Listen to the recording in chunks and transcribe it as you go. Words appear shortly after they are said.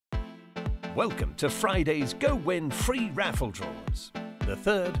Welcome to Friday's GoWin free raffle draws, the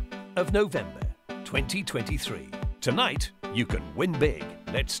 3rd of November, 2023. Tonight, you can win big.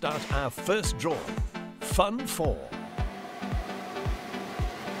 Let's start our first draw. Fun 4.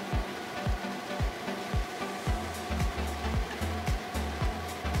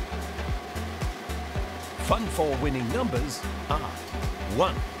 Fun 4 winning numbers are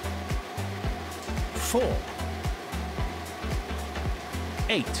 1, 4,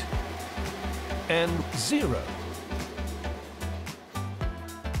 8, and 0.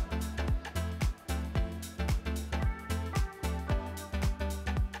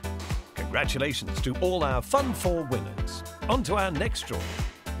 Congratulations to all our Fun 4 winners. On to our next draw,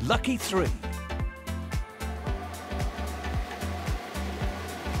 Lucky 3.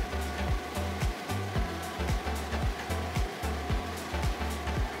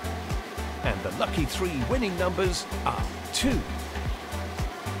 And the Lucky 3 winning numbers are 2,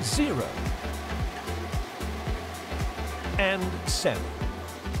 0, and 7.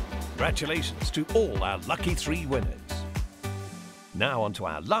 Congratulations to all our Lucky 3 winners. Now on to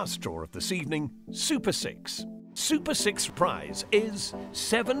our last draw of this evening, Super 6. Super 6 prize is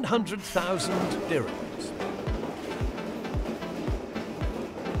 700,000 dirhams.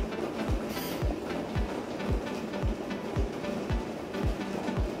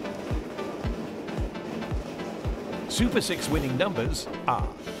 Super 6 winning numbers are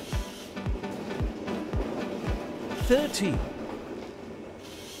 13,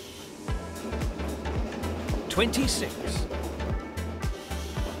 26,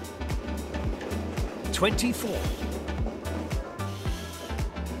 24,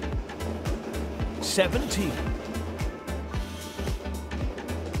 17,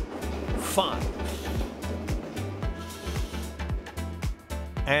 5,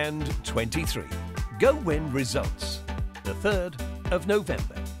 and 23. GoWin results. The 3rd of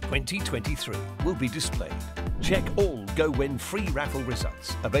November, 2023 will be displayed. Check all GoWin free raffle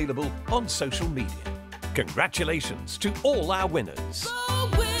results available on social media. Congratulations to all our winners.